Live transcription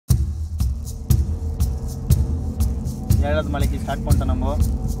ஏழாவது மலைக்கு ஸ்டார்ட் பண்ணிட்டோம் நம்ம.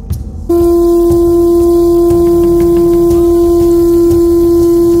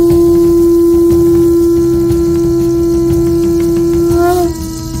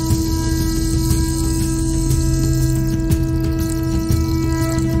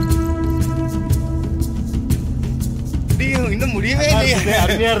 இன்னும் முடியவே இல்லையே.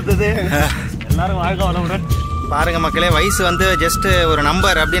 அருமையா இருந்தது. எல்லாரும் வாழ்க வளமுடன். பாருங்க மக்களே, வயசு வந்து ஜஸ்ட் ஒரு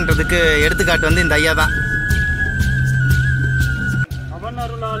நம்பர் அப்படின்றதுக்கு எடுத்துக்காட்டு வந்து இந்த ஐயா தான். அவன்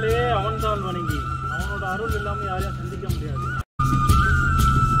அருளாலே அவன் தான் வணங்கி, அவனோட அருள் இல்லாம யாரையும் சந்திக்க முடியாது.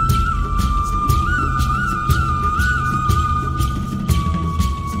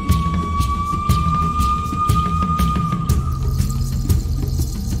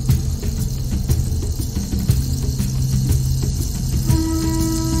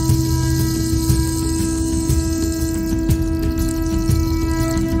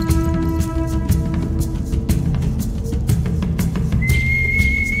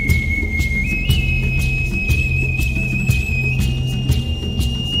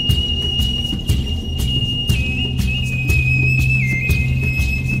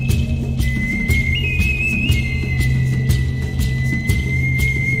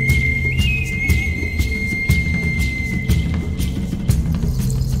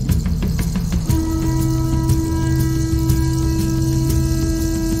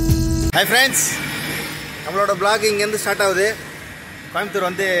 ஹாய் ஃப்ரெண்ட்ஸ், நம்மளோட பிளாக் இங்கேருந்து ஸ்டார்ட் ஆகுது. கோயம்புத்தூர்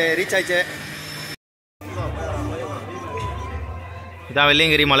வந்து ரீச் ஆயிடுச்சு. இதான்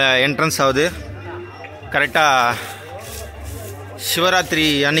வெள்ளியங்கிரி மலை என்ட்ரன்ஸ் ஆகுது. கரெக்டாக சிவராத்திரி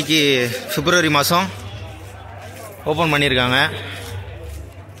அன்னைக்கு பிப்ரவரி மாதம் ஓப்பன் பண்ணியிருக்காங்க.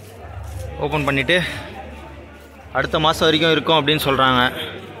 ஓப்பன் பண்ணிவிட்டு அடுத்த மாதம் வரைக்கும் இருக்கும் அப்படின்னு சொல்கிறாங்க.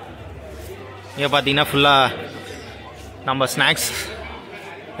 இங்கே பார்த்தீங்கன்னா ஃபுல்லாக நம்ம ஸ்நாக்ஸ்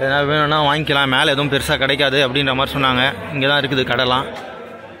எதனா வேணும்னா வாங்கிக்கலாம். மேலே எதுவும் பெருசாக கிடைக்காது அப்படின்ற மாதிரி சொன்னாங்க. இங்கே தான் இருக்குது கடைலாம்.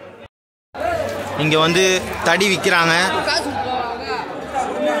 இங்கே வந்து தடி விற்கிறாங்க.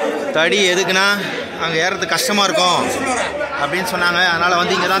 தடி எதுக்குன்னா அங்கே ஏறதுக்கு கஷ்டமாக இருக்கும் அப்படின்னு சொன்னாங்க. அதனால்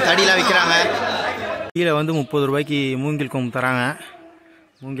வந்து இங்கே தான் தடிலாம் விற்கிறாங்க. கீழே வந்து 30 ரூபாய்க்கு மூங்கில் கொம்பு தராங்க.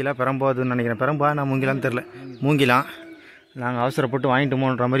 மூங்கிலாம் பெரம்பாதுன்னு நினைக்கிறேன். பெரம்பா நான் மூங்கிலான்னு தெரில. மூங்கிலாம் நாங்கள் அவசரப்பட்டு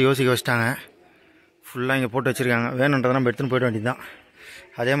வாங்கிட்டோமோன்ற மாதிரி யோசிக்க வச்சுட்டாங்க. ஃபுல்லாக இங்கே போட்டு வச்சுருக்காங்க. வேணுன்றதை நம்ம எடுத்துன்னு போய்ட வேண்டியது தான்.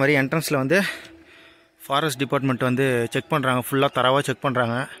 அதே மாதிரி என்ட்ரன்ஸில் வந்து ஃபாரஸ்ட் டிபார்ட்மெண்ட் வந்து செக் பண்ணுறாங்க. ஃபுல்லாக தரவாக செக்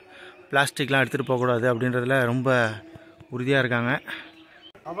பண்ணுறாங்க. பிளாஸ்டிக்லாம் எடுத்துகிட்டு போகக்கூடாது அப்படின்றதுல ரொம்ப உறுதியாக இருக்காங்க.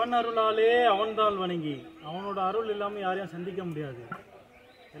 அவன் அருளாலே அவன் தான் வணங்கி, அவனோட அருள் இல்லாமல் யாரையும் சந்திக்க முடியாது.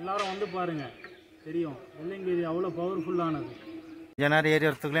 எல்லாரும் வந்து பாருங்க, தெரியும் வெள்ளியங்கிரி அவ்வளோ பவர்ஃபுல்லானது. கொஞ்ச நேரம் ஏறி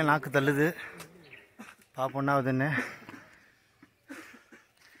வரத்துக்குள்ளே நாக்கு தள்ளுது. பார்ப்போன்னா அதுன்னு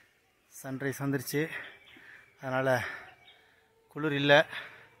சன்ரைஸ் வந்துருச்சு. அதனால் குளிர் இல்லை,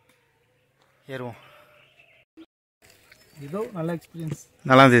 ஏறுவோம். இதோ நல்ல எக்ஸ்பீரியன்ஸ்.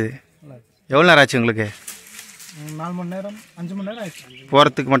 நல்லா இருந்தது. எவ்வளோ நேரம் ஆச்சு உங்களுக்கு? 4 மணி நேரம் 5 மணி நேரம் ஆச்சு.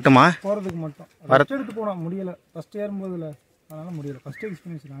 போகிறதுக்கு மட்டுமா? போகிறதுக்கு மட்டும். ஃபஸ்ட் எடுத்து போனோம், முடியலை. ஃபஸ்ட் ஏறும்போதில் அதனால் முடியலை. First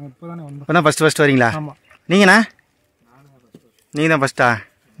experience. நாங்கள் இப்போ தானே வந்தோம். இப்போ தான் ஃபஸ்ட்டு வரீங்களா? ஆமாம். நீங்கண்ணா? நீங்கள் தான் ஃபஸ்ட்டா?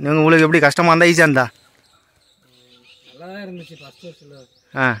 நீங்கள் உங்களுக்கு எப்படி கஷ்டமாக இருந்தால் ஈஸியாக இருந்தா? நல்லா தான் இருந்துச்சு ஃபஸ்ட் வருஷத்தில்.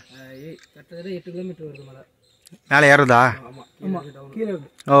 கட்டத்தில் 8 கிலோமீட்டர் வருது மலை. மேலே ஏறுதா? ஆமாம், கீழே.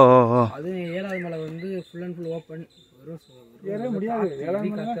 ஓ ஓ ஓ. அது 7வது மலை வந்து ஃபுல் அண்ட் ஃபுல் ஓப்பன். ஏற முடியாது. 7வது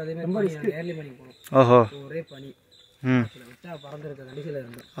மலை ஏர்லி மணி போகணும். ஓஹோ. ஒரே பனி. பறந்துருக்க கண்டிஷனில்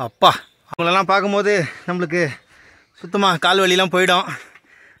இருந்தோம். அப்பா, அவங்களெல்லாம் பார்க்கும்போது நம்மளுக்கு சுத்தமாக கால் வலிலாம் போயிடும்.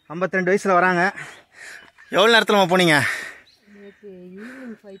 52 வயசில் வராங்க. எவ்வளோ நேரத்தில் போனீங்க?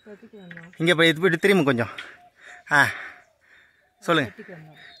 இங்கே போயிட்டு திரும்ப கொஞ்சம் சொல்லுங்கள்.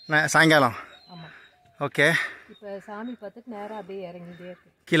 நான் சாயங்காலம். ஓகே. இப்போ சாமி பார்த்துட்டு நேராக அப்படியே இறங்கிட்டே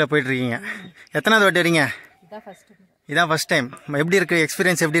கீழே போயிட்டுருக்கீங்க. எத்தனாவது வாட்டி வரீங்க? இதான் ஃபஸ்ட் டைம். எப்படி இருக்குது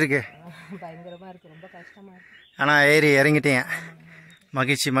எக்ஸ்பீரியன்ஸ்? எப்படி இருக்குது? பயங்கரமாக இருக்குது, ரொம்ப கஷ்டமாக இருக்குது. ஆனால் ஏறி இறங்கிட்டீங்க.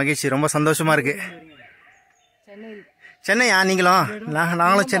 மகிழ்ச்சி மகிழ்ச்சி, ரொம்ப சந்தோஷமாக இருக்குது. சென்னையா நீங்களும்?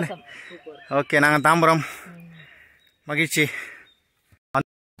 நாங்களும் சென்னை. ஓகே, நாங்கள் தாம்பரம். மகிழ்ச்சி.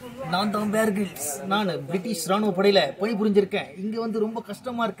 நான் தான் பேர் கில்ஸ். நான் பிரிட்டிஷ் ராணுவ படையில் பணிபுரிஞ்சிருக்கேன். இங்கே வந்து ரொம்ப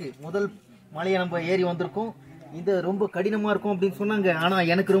கஷ்டமாக இருக்குது. முதல் மலையை நம்ம ஏறி வந்திருக்கோம். இது ரொம்ப கடினமாக இருக்கும் அப்படின்னு சொன்னாங்க. ஆனால்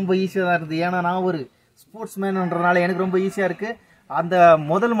எனக்கு ரொம்ப ஈஸியாக தான் இருக்குது. ஏன்னா நான் ஒரு ஸ்போர்ட்ஸ் மேன்ன்றனால எனக்கு ரொம்ப ஈஸியாக இருக்குது. அந்த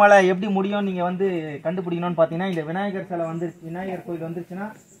முதல் மலை எப்படி முடியும் நீங்கள் வந்து கண்டுபிடிக்கணும்னு பார்த்தீங்கன்னா, இந்த விநாயகர் சிலை வந்து விநாயகர் கோயில் வந்துருச்சுன்னா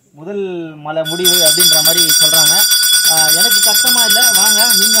முதல் மலை முடிவு அப்படின்ற மாதிரி சொல்கிறாங்க. எனக்கு கஷ்டமாக இல்லை. வாங்க,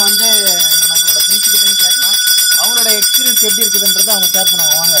 நீங்கள் வந்து நம்மளோட ஃப்ரெண்ட்ஸ்கிட்டையும் கேட்கலாம். அவங்களோட எக்ஸ்பீரியன்ஸ் எப்படி இருக்குதுன்றதை அவங்க ஷேர்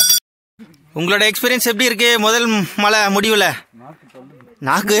பண்ணுவாங்க. வாங்க. உங்களோட எக்ஸ்பீரியன்ஸ் எப்படி இருக்கு முதல் மலை முடிவில்?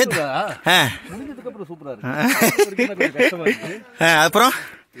 நாக்கு அப்புறம் அப்புறம்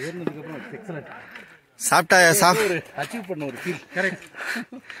சாப்பிட்டா அச்சீவ் பண்ண ஒரு ஃபீல். கரெக்ட்.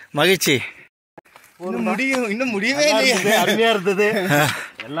 மகிழ்ச்சி. இன்னும் முடியவே இல்லையே. அருமையா இருந்தது.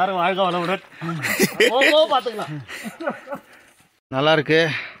 எல்லாரும் வாழ்க வளமுடன். பாத்துக்கலாம். நல்லா இருக்கு.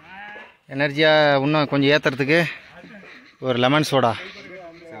 எனர்ஜியா இன்னும் கொஞ்சம் ஏத்துறதுக்கு ஒரு லெமன் சோடா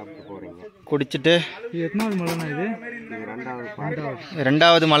குடிச்சிட்டு எத்தனாவது மலைனா இது?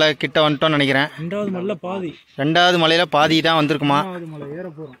 ரெண்டாவது மலை கிட்ட வந்துட்டோம்னு நினைக்கிறேன். ரெண்டாவது மலையில பாதி தான் வந்திருக்குமா.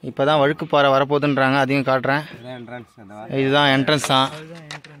 இப்பதான் வழுக்குப்பாறை வரப்போகுதுன்றாங்க. அதையும் காட்டுறேன். இதுதான் என்ட்ரன்ஸ் தான்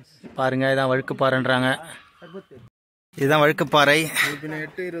பாருங்க. இதான் வழுக்குப்பாறைன்றாங்க. இதுதான் வழுக்குப்பாறை.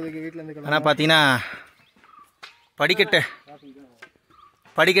 ஆனால் பார்த்தீங்கன்னா படிக்கட்டு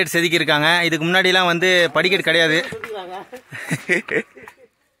செதுக்கி இருக்காங்க. இதுக்கு முன்னாடிலாம் வந்து படிக்கட்டு கிடையாது.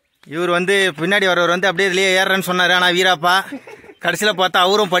 இவர் வந்து பின்னாடி வரவர் வந்து அப்படியே இதுலேயே ஏறுறேன்னு சொன்னார். ஆனால் வீராப்பா கடைசியில் பார்த்தா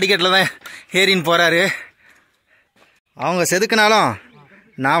அவரும் படிக்கட்டில் தான் ஏறின்னு போகிறாரு. அவங்க செதுக்குனாலும்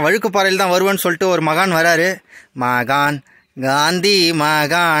நான் வழுக்குப்பாறையில் தான் வருவேன்னு சொல்லிட்டு ஒரு மகான் வராரு. மகான் காந்தி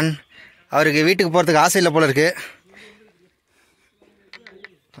மகான். அவருக்கு வீட்டுக்கு போகிறதுக்கு ஆசை இல்லை போல இருக்கு.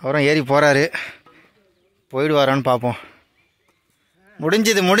 அவரும் ஏறி போகிறாரு. போயிடுவாரான்னு பார்ப்போம்.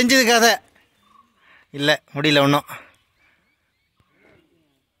 முடிஞ்சது கதை இல்லை, முடியல ஒன்றும்.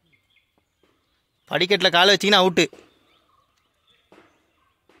 படிக்கட்டில் காலை வச்சிங்கன்னா அவுட்டு.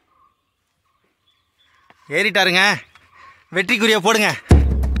 ஏறிட்டாருங்க. வெற்றிக்குரிய போடுங்க.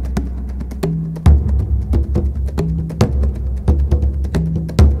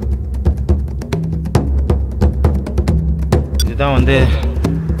 இதுதான் வந்து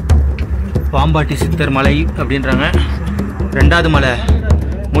பாம்பாட்டி சித்தர் மலை அப்படின்றாங்க. ரெண்டாவது மலை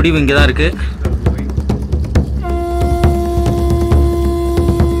முடிவு இங்கே தான் இருக்குது.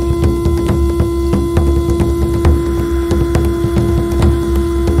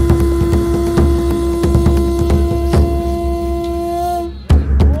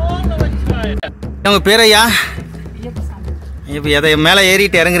 உங்கள் பேர் ஐயா? இப்போ எதை மேலே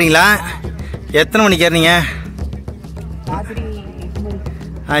ஏறிட்டு இறங்குறீங்களா? எத்தனை மணிக்கு ஏறினீங்க?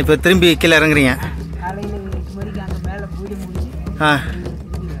 இப்போ திரும்பி கீழே இறங்குறீங்க.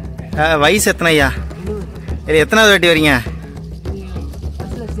 வயசு எத்தனை ஐயா? இது எத்தனாவது வாட்டி வரீங்க?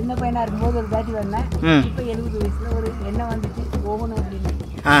 சின்ன பையனா இருக்கும்போது ஒரு தாட்டி வந்தேன். இப்போ 70 வயசுல ஒரு என்ன வந்துச்சு போகணும் அப்படின்னு.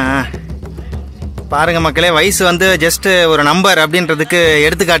 பாருங்க மக்களே, வயசு வந்து ஜஸ்ட் ஒரு நம்பர் அப்படின்றதுக்கு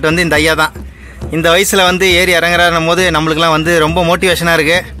எடுத்துக்காட்டு வந்து இந்த ஐயா தான். இந்த வயசில் வந்து ஏறி இறங்குறாருன்னும் போது நம்மளுக்குலாம் வந்து ரொம்ப மோட்டிவேஷனாக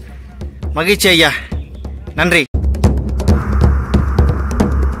இருக்குது. மகிழ்ச்சி ஐயா, நன்றி.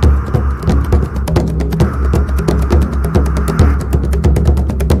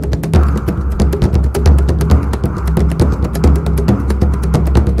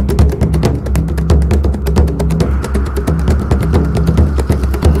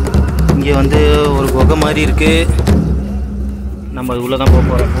 இங்கே வந்து ஒரு குகை மாதிரி இருக்குது. நம்ம அது உள்ளே தான் போக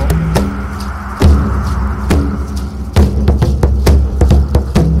போகிறோம்.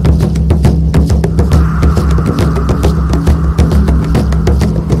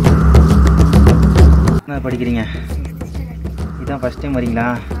 என்ன படிக்கிறீங்க? இதுதான் ஃபஸ்ட் டைம் வரீங்களா?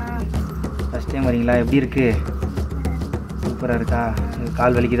 ஃபஸ்ட் டைம் வரீங்களா? எப்படி இருக்குது? சூப்பராக இருக்கா?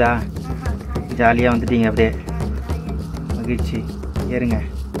 கால் வலிக்குதா? ஜாலியாக வந்துட்டீங்க அப்படியே. மகிழ்ச்சி. ஏறுங்க.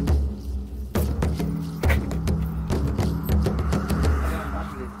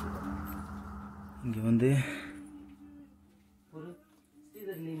 இங்கே வந்து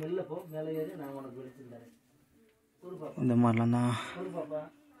இந்த மாதிரிலாம் தான்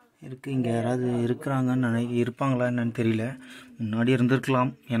இருக்குது. இங்கே யாராவது இருக்கிறாங்கன்னு இருப்பாங்களா என்னன்னு தெரியல. முன்னாடி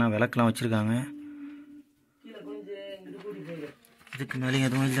இருந்திருக்கலாம், ஏன்னா விளக்கெலாம் வச்சுருக்காங்க. இதுக்கு மேலே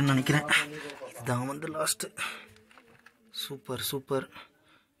எதுவும் இல்லைன்னு நினைக்கிறேன். இதுதான் வந்து லாஸ்ட்டு. சூப்பர்.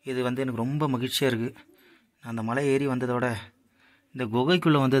 இது வந்து எனக்கு ரொம்ப மகிழ்ச்சியாக இருக்குது. நான் அந்த மலை ஏறி வந்ததோட இந்த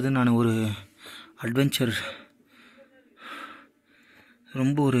குகைக்குள்ளே வந்தது நான் ஒரு அட்வென்ச்சர்.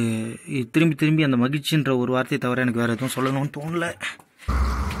 ரொம்ப ஒரு திரும்பி அந்த மகிழ்ச்சின்ற ஒரு வார்த்தையை தவிர எனக்கு வேறு எதுவும் சொல்லணும்னு தோணல.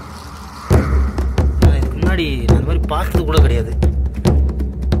 இதுக்கு முன்னாடி நான் அந்த மாதிரி பார்த்தது கூட கிடையாது.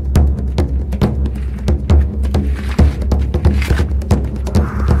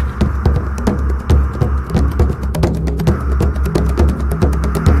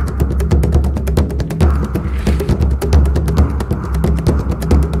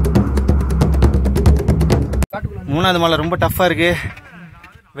 மூணாவது மலை ரொம்ப டஃப்பாக இருக்குது.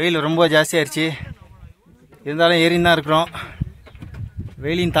 வெயில் ரொம்ப ஜாஸ்தியாகிடுச்சு. இருந்தாலும் ஏறின்னு தான் இருக்கிறோம்.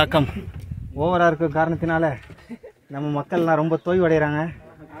 வெயிலின் தாக்கம் ஓவராக இருக்க காரணத்தினால நம்ம மக்கள்லாம் ரொம்ப தோய்வடைகிறாங்க.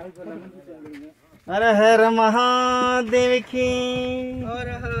 ஹர ஹர மகாதேவகி.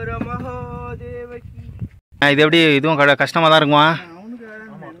 இது எப்படி? இதுவும் கஷ்டமாக தான் இருக்குமா?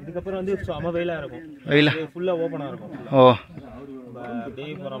 இதுக்கப்புறம் வந்து செம வெயிலாக இருக்கும். வெயிலா ஃபுல்லாக ஓப்பனாக இருக்கும். ஓ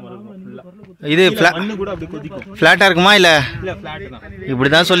இது ஃப்ளாட்டாக இருக்குமா இல்லை இப்படி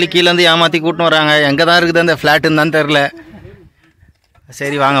தான் சொல்லி கீழேருந்து ஏமாற்றி கூட்டின்னு வராங்க. எங்கே தான் இருக்குது அந்த ஃப்ளாட்டுன்னு தான் தெரில.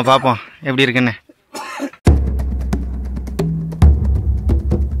 சரி வாங்க பார்ப்போம் எப்படி இருக்குன்னு.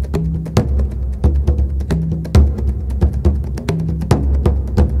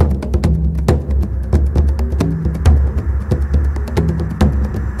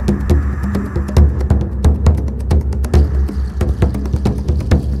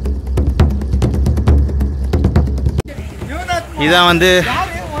 இதான் வந்து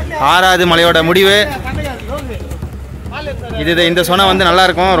 6வது மலையோட முடிவு. இந்த சொன்ன வந்து நல்லா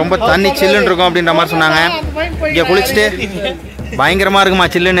இருக்கும், ரொம்ப தண்ணி சில்லுன்னு இருக்கும் அப்படின்ற மாதிரி சொன்னாங்க. இங்கே குளிச்சுட்டு பயங்கரமாக இருக்குமா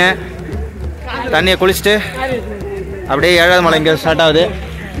சில்லுன்னு. தண்ணியை குளிச்சுட்டு அப்படியே 7வது மலை இங்கே ஸ்டார்ட் ஆகுது.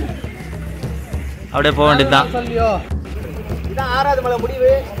 அப்படியே போக வேண்டியது தான். இதான் 6வது மலை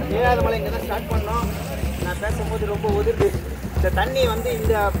முடிவு. 7வது மலை இங்கே தான் ஸ்டார்ட் பண்ணோம். நான் பேசும்போது ரொம்ப உதிர்ந்து இந்த தண்ணி வந்து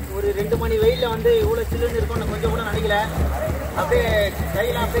இந்த ஒரு 2 மணி வெயிலில் வந்து இவ்வளோ சில்லுன்னு இருக்கும்னு கொஞ்சம் கூட நினைக்கல. அப்படியே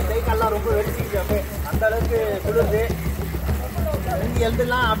கையெல்லாம் அப்படியே கை கால்லாம் ரொம்ப வெடிச்சிச்சு. அப்படியே அந்த அளவுக்கு குளிர்ந்து இங்கே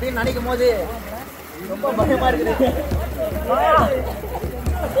எழுந்துடலாம் அப்படின்னு நினைக்கும் போது ரொம்ப பயமா இருக்குது.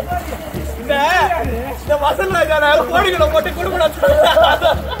 இந்த வசல்ல கோடிகளை போட்டு குடும்பம்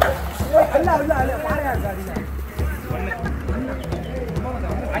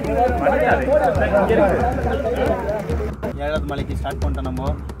 7வது மலைக்கு ஸ்டார்ட் பண்ணிட்டோம். நம்ம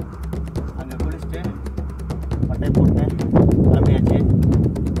அங்கே குளிச்சுட்டு பட்டை போட்டேன் கிளம்பியாச்சு.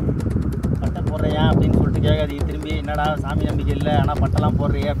 பட்டை போடுறியா அப்படின்னு சொல்லிட்டு கேட்காதீங்க. திரும்பி என்னடா சாமி நம்பிக்கை இல்லை ஆனால் பட்டைலாம்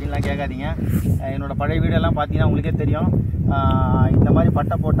போடுறியே அப்படின்லாம் கேட்காதீங்க. என்னோடய பழைய வீடியோலாம் பார்த்தீங்கன்னா உங்களுக்கே தெரியும். இந்த மாதிரி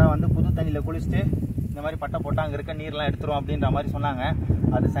பட்டை போட்டால் வந்து புது தண்ணியில் குளிச்சுட்டு இந்த மாதிரி பட்டை போட்டால் அங்கே இருக்க நீர்லாம் எடுத்துரும் அப்படின்ற மாதிரி சொன்னாங்க.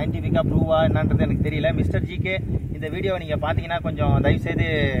 அது சயின்டிஃபிக்காக ப்ரூவாக என்னன்றது எனக்கு தெரியல. மிஸ்டர் ஜிகே இந்த வீடியோவை நீங்கள் பார்த்தீங்கன்னா கொஞ்சம் தயவுசெய்து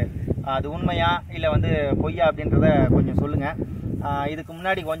அது உண்மையா இல்லை வந்து பொய்யா அப்படின்றத கொஞ்சம் சொல்லுங்கள். இதுக்கு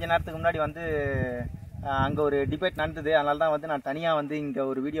முன்னாடி கொஞ்ச நேரத்துக்கு முன்னாடி வந்து அங்கே ஒரு டிபேட் நடந்தது. அதனால தான் வந்து நான் தனியாக வந்து இங்கே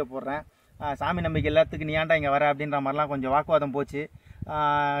ஒரு வீடியோ போடுறேன். சாமி நம்பிக்கை எல்லாத்துக்கு நீ ஏன்டா இங்கே வர அப்படின்ற மாதிரிலாம் கொஞ்சம் வாக்குவாதம் போச்சு.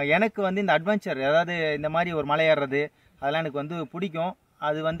 எனக்கு வந்து இந்த அட்வென்ச்சர், அதாவது இந்த மாதிரி ஒரு மலை ஏறுறது அதெல்லாம் எனக்கு வந்து பிடிக்கும்.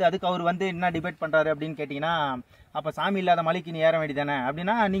 அது வந்து அதுக்கு அவர் வந்து என்ன டிபேட் பண்ணுறாரு அப்படின்னு கேட்டிங்கன்னா, அப்போ சாமி இல்லாத மலைக்கு நீ ஏற வேண்டியதானே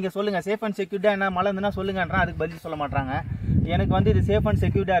அப்படின்னா நீங்கள் சொல்லுங்கள். சேஃப் அண்ட் செக்யூர்டாக என்ன மலை இருந்துன்னா சொல்லுங்கன்றான். அதுக்கு பதில் சொல்ல மாட்டாங்க. எனக்கு வந்து இது சேஃப் அண்ட்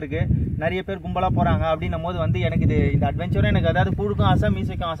செக்யூர்டாக இருக்குது, நிறைய பேர் கும்பலாக போகிறாங்க அப்படின்னும் போது வந்து எனக்கு இந்த அட்வென்ச்சரும் எனக்கு அதாவது பூடுக்கும் ஆசை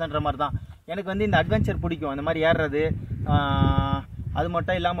மீசைக்கும் ஆசைன்ற மாதிரி தான். எனக்கு வந்து இந்த அட்வென்ச்சர் பிடிக்கும், அந்த மாதிரி ஏறுறது. அது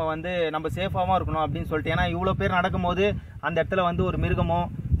மட்டும் இல்லாமல் வந்து நம்ம சேஃபாகவும் இருக்கணும் அப்படின்னு சொல்லிட்டு. ஏன்னா இவ்வளோ பேர் நடக்கும்போது அந்த இடத்துல வந்து ஒரு மிருகமோ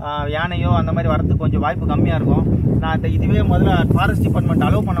யானையோ அந்த மாதிரி வரதுக்கு கொஞ்சம் வாய்ப்பு கம்மியாக இருக்கும். நான் இந்த இதுவே முதல்ல ஃபாரஸ்ட் டிபார்ட்மெண்ட்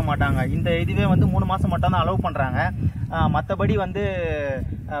அலோவ் பண்ண மாட்டாங்க. இந்த இதுவே வந்து 3 மாதம் மட்டும் தான் அலோவ் பண்ணுறாங்க. மற்றபடி வந்து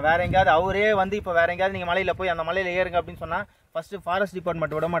வேற எங்கேயாவது அவரே வந்து இப்போ வேற எங்கேயாவது நீங்கள் மலையில் போய் அந்த மலையில் ஏறுங்க அப்படின்னு சொன்னால் ஃபஸ்ட்டு ஃபாரஸ்ட்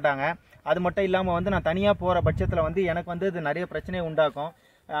டிபார்ட்மெண்ட் விட மாட்டாங்க. அது மட்டும் இல்லாமல் வந்து நான் தனியாக போகிற பட்சத்தில் வந்து எனக்கு வந்து இது நிறைய பிரச்சனையை உண்டாக்கும்.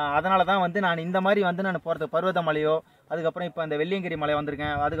 அதனால தான் வந்து நான் இந்த மாதிரி வந்து நான் போகிறது பர்வத மலையோ, அதுக்கப்புறம் இப்போ இந்த வெள்ளியங்கிரி மலை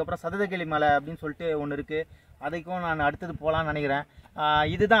வந்திருக்கேன், அதுக்கப்புறம் சததகிரி மலை அப்படின்னு சொல்லிட்டு ஒன்று இருக்குது, அதுக்கும் நான் அடுத்தது போகலான்னு நினைக்கிறேன்.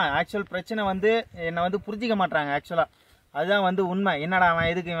 இதுதான் ஆக்சுவல் பிரச்சனை. வந்து என்னை வந்து புரிஞ்சிக்க மாட்டாங்க ஆக்சுவலாக. அதுதான் வந்து உண்மை. என்னடா அவன்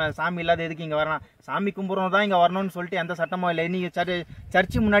எதுக்கு இவன் சாமி இல்லாத எதுக்கு இங்கே வரலாம், சாமி கும்பிட்றவங்க தான் இங்கே வரணும்னு சொல்லிட்டு எந்த சட்டமும் இல்லை. நீங்கள்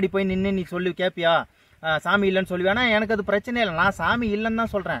சர்ச்சு முன்னாடி போய் நின்று நீ சொல்லி கேட்பியா சாமி இல்லைன்னு சொல்லுவேன்னா எனக்கு அது பிரச்சனை இல்லை. நான் சாமி இல்லைன்னு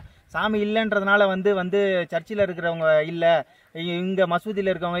தான் சொல்கிறேன். சாமி இல்லைன்றதுனால வந்து சர்ச்சில் இருக்கிறவங்க இல்லை, இங்கே மசூதியில்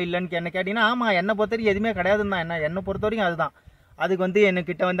இருக்கவங்க இல்லைன்னு என்ன கேட்டிங்கன்னா, ஆமாம் என்னை பொறுத்த வரைக்கும் எதுவுமே கிடையாதுன்னு தான். என்னை பொறுத்த வரைக்கும் அதுதான். அதுக்கு வந்து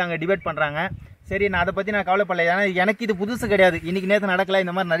என்கிட்ட வந்து அங்கே டிபேட் பண்ணுறாங்க. சரி, நான் அதை பற்றி நான் கவலைப்படல. ஏன்னா எனக்கு இது புதுசு கிடையாது. இன்றைக்கி நேற்று நடக்கல,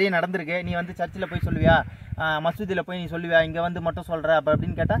 இந்த மாதிரி நிறைய நடந்திருக்கு. நீ வந்து சர்ச்சில் போய் சொல்லுவியா, மசூதியில் போய் நீ சொல்லுவியா, இங்கே வந்து மட்டும் சொல்கிற அப்போ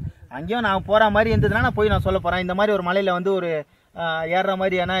அப்படின்னு கேட்டால், அங்கேயும் நான் போகிற மாதிரி இருந்ததுன்னா நான் போய் நான் சொல்ல போகிறேன். இந்த மாதிரி ஒரு மலையில் வந்து ஒரு ஏறுற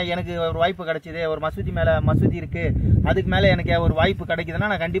மாதிரி, ஏன்னா எனக்கு ஒரு வாய்ப்பு கிடைச்சிது, ஒரு மசூதி இருக்குது, அதுக்கு மேலே எனக்கு ஒரு வாய்ப்பு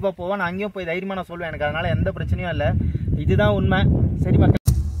கிடைக்குதுன்னா நான் கண்டிப்பாக போவேன். நான் அங்கேயும் போய் தைரியமாக நான் சொல்லுவேன். எனக்கு அதனால் எந்த பிரச்சனையும் இல்லை. இதுதான் உண்மை. சரி மக்கள்,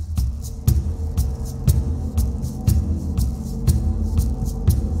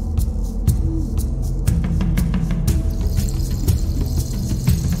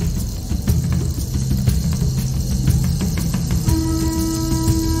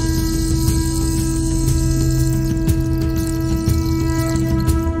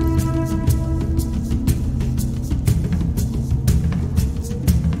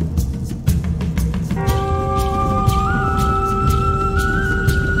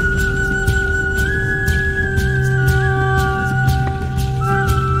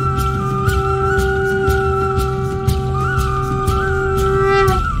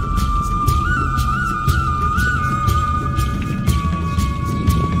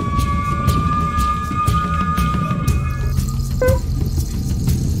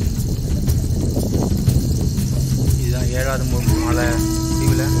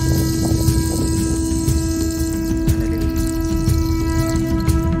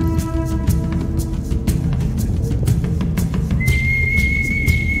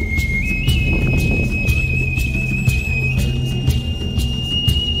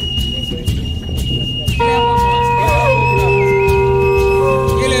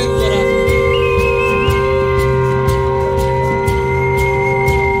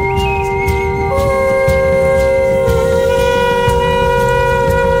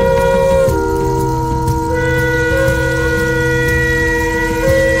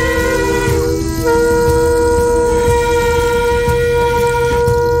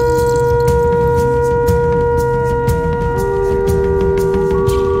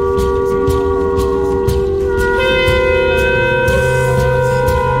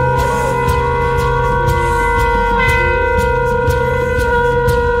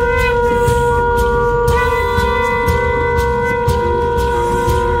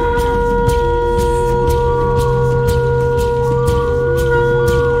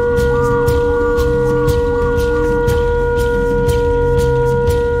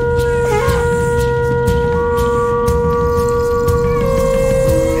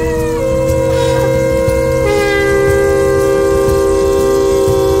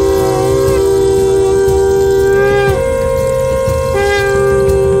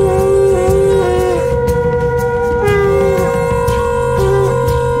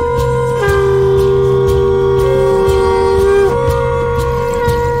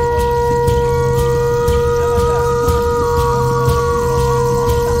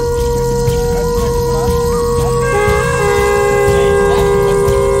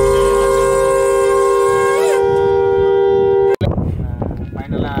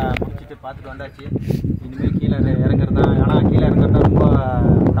 எல்லாம் முடிச்சுட்டு பார்த்துட்டு வந்தாச்சு. இனிமேல் கீழே இறங்குறது தான். ஆனால் கீழே இறங்குறது தான் ரொம்ப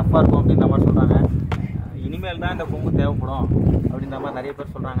டஃப்பாக இருக்கும் அப்படின்ற மாதிரி சொல்கிறாங்க. இனிமேல் தான் இந்த கொம்பு தேவைப்படும் அப்படின்ற மாதிரி நிறைய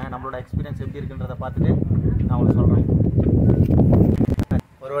பேர் சொல்கிறாங்க. நம்மளோட எக்ஸ்பீரியன்ஸ் எப்படி இருக்குன்றதை பார்த்துட்டு நான் உங்களுக்கு சொல்கிறேன்.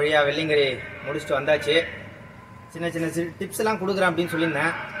 ஒரு வழியாக வெள்ளியங்கிரி முடிச்சுட்டு வந்தாச்சு. சின்ன சின்ன டிப்ஸ் எல்லாம் கொடுக்குறேன் அப்படின்னு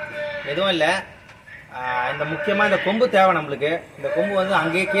சொல்லியிருந்தேன். எதுவும் இல்லை, இந்த முக்கியமாக இந்த கொம்பு தேவை நம்மளுக்கு. இந்த கொம்பு வந்து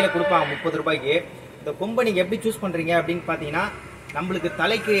அங்கேயே கீழே கொடுப்பாங்க 30 ரூபாய்க்கு. இந்த கொம்பை நீங்கள் எப்படி சூஸ் பண்ணுறீங்க அப்படின்னு பார்த்தீங்கன்னா, நம்மளுக்கு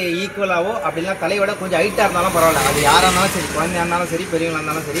தலைக்கு ஈக்குவலாகவோ அப்படின்னா தலையோட கொஞ்சம் ஹைட்டாக இருந்தாலும் பரவாயில்ல. அது யாராக இருந்தாலும் சரி, குழந்தையாக இருந்தாலும் சரி, பெரியவங்களாக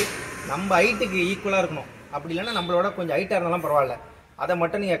இருந்தாலும் சரி, நம்ம ஹைட்டுக்கு ஈக்குவலாக இருக்கணும். அப்படி இல்லைன்னா நம்மளோட கொஞ்சம் ஹைட்டாக இருந்தாலும் பரவாயில்ல. அதை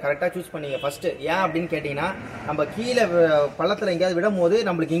மட்டும் நீங்கள் கரெக்டாக சூஸ் பண்ணீங்க ஃபஸ்ட்டு. ஏன் அப்படின்னு கேட்டிங்கன்னா, நம்ம கீழே பள்ளத்தில் எங்கேயாவது விடும் போது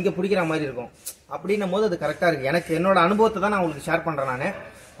நம்மளுக்கு இங்கே பிடிக்கிற மாதிரி இருக்கும். அப்படின்னும் போது அது கரெக்டாக இருக்குது. எனக்கு என்னோட அனுபவத்தை தான் நான் உங்களுக்கு ஷேர் பண்ணுறேன்.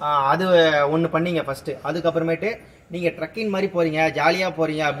 நான் அது ஒன்று பண்ணிங்க ஃபஸ்ட்டு. அதுக்கப்புறமேட்டு நீங்கள் ட்ரக்கிங் மாதிரி போகிறீங்க, ஜாலியாக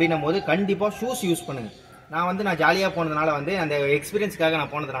போகிறீங்க அப்படின்னும் போது கண்டிப்பாக ஷூஸ் யூஸ் பண்ணுங்கள். நான் ஜாலியாக போனதுனால வந்து அந்த எக்ஸ்பீரியன்ஸ்க்காக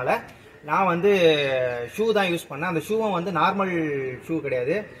நான் போனதுனால நான் வந்து ஷூ தான் யூஸ் பண்ணேன். அந்த ஷூவும் வந்து நார்மல் ஷூ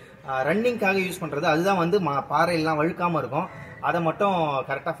கிடையாது, ரன்னிங்காக யூஸ் பண்ணுறது. அதுதான் வந்து பாறையெல்லாம் வழுக்காமல் இருக்கும். அதை மட்டும்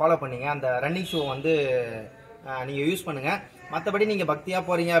கரெக்டாக ஃபாலோ பண்ணிங்க. அந்த ரன்னிங் ஷூ வந்து நீங்கள் யூஸ் பண்ணுங்கள். மற்றபடி நீங்கள் பக்தியாக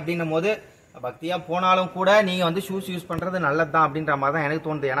போகிறீங்க அப்படின்னும் போது, பக்தியாக போனாலும் கூட நீங்கள் வந்து ஷூஸ் யூஸ் பண்ணுறது நல்லது தான் அப்படின்ற மாதிரி தான் எனக்கு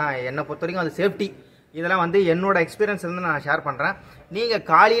தோணுது. ஏன்னா என்னை பொறுத்த வரைக்கும் அது சேஃப்டி. இதெல்லாம் வந்து என்னோட எக்ஸ்பீரியன்ஸ் வந்து நான் ஷேர் பண்ணுறேன். நீங்கள்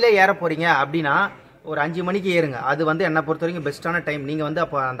காலையில் ஏற போகிறீங்க அப்படின்னா ஒரு 5 மணிக்கு ஏறுங்க. அது வந்து என்னை பொறுத்த வரைக்கும் பெஸ்ட்டான டைம். நீங்கள் வந்து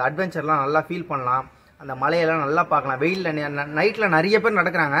அப்போ அந்த அட்வென்ச்சர்லாம் நல்லா ஃபீல் பண்ணலாம், அந்த மலையெல்லாம் நல்லா பார்க்கலாம். வெயிலில் நைட்டில் நிறைய பேர்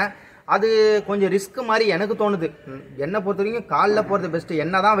நடக்கிறாங்க. அது கொஞ்சம் ரிஸ்க் மாதிரி எனக்கு தோணுது. என்னை பொறுத்த வரைக்கும் காலைல போகிறது பெஸ்ட்டு.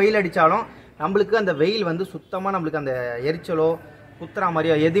 என்ன தான் வெயில் அடித்தாலும் நம்மளுக்கு அந்த வெயில் வந்து சுத்தமாக நம்மளுக்கு அந்த எரிச்சலோ குத்துறா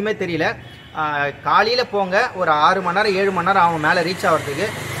மாதிரியோ எதுவுமே தெரியல. காலையில் போங்க, ஒரு 6 மணி நேரம் 7 மணி நேரம் அவங்க மேலே ரீச் ஆகிறதுக்கு.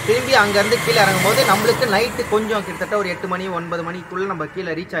 திரும்பி அங்கேருந்து கீழே இறங்கும் போது நம்மளுக்கு நைட்டு கொஞ்சம் கிட்டத்தட்ட ஒரு 8 மணி 9 மணிக்குள்ளே நம்ம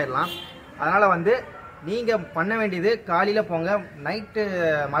கீழே ரீச் ஆகிடலாம். அதனால் வந்து நீங்கள் பண்ண வேண்டியது காலையில் போங்க, நைட்டு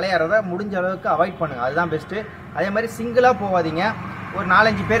மலையேறதை முடிஞ்ச அளவுக்கு அவாய்ட் பண்ணுங்கள். அதுதான் பெஸ்ட்டு. அதே மாதிரி சிங்கிளாக போகாதீங்க. ஒரு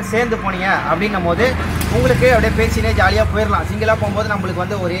 4-5 பேர் சேர்ந்து போனீங்க அப்படின்னும் போது உங்களுக்கு அப்படியே பேசினே ஜாலியாக போயிடலாம். சிங்கிளாக போகும்போது நம்மளுக்கு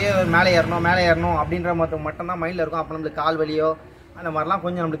வந்து ஒரே மேலே ஏறணும் அப்படின்ற மட்டும்தான் மைண்டில் இருக்கும். அப்போ நம்மளுக்கு கால் வலியோ அந்த மாதிரிலாம்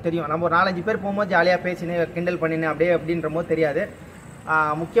கொஞ்சம் நம்மளுக்கு தெரியும். நம்ம ஒரு 4-5 பேர் போகும்போது ஜாலியாக பேசினே கிண்டல் பண்ணினேன் அப்படியே அப்படின்ற போது தெரியாது.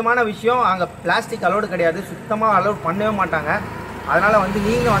 முக்கியமான விஷயம், அங்கே பிளாஸ்டிக் அலோடு கிடையாது, சுத்தமாக அலோட் பண்ணவே மாட்டாங்க. அதனால் வந்து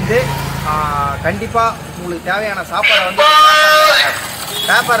நீங்கள் வந்து கண்டிப்பாக உங்களுக்கு தேவையான சாப்பாடை வந்து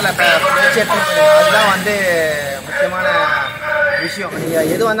பேப்பரில் வச்சு எடுத்து, அதுதான் வந்து முக்கியமான விஷயம். நீங்கள்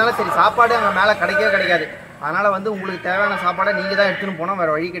எது வந்தாலும் சரி, சாப்பாடு அங்கே மேலே கிடைக்கவே கிடைக்காது. அதனால் வந்து உங்களுக்கு தேவையான சாப்பாடை நீங்கள் தான் எடுத்துன்னு போனோம்,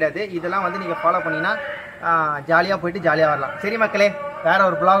 வேறு வழி கிடையாது. இதெல்லாம் வந்து நீங்கள் ஃபாலோ பண்ணிங்கன்னா ஜாலியாக போயிட்டு ஜாலியாக வரலாம். சரி மக்களே, வேறு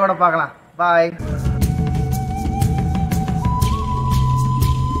ஒரு ப்ளாகோட பார்க்கலாம். பாய்.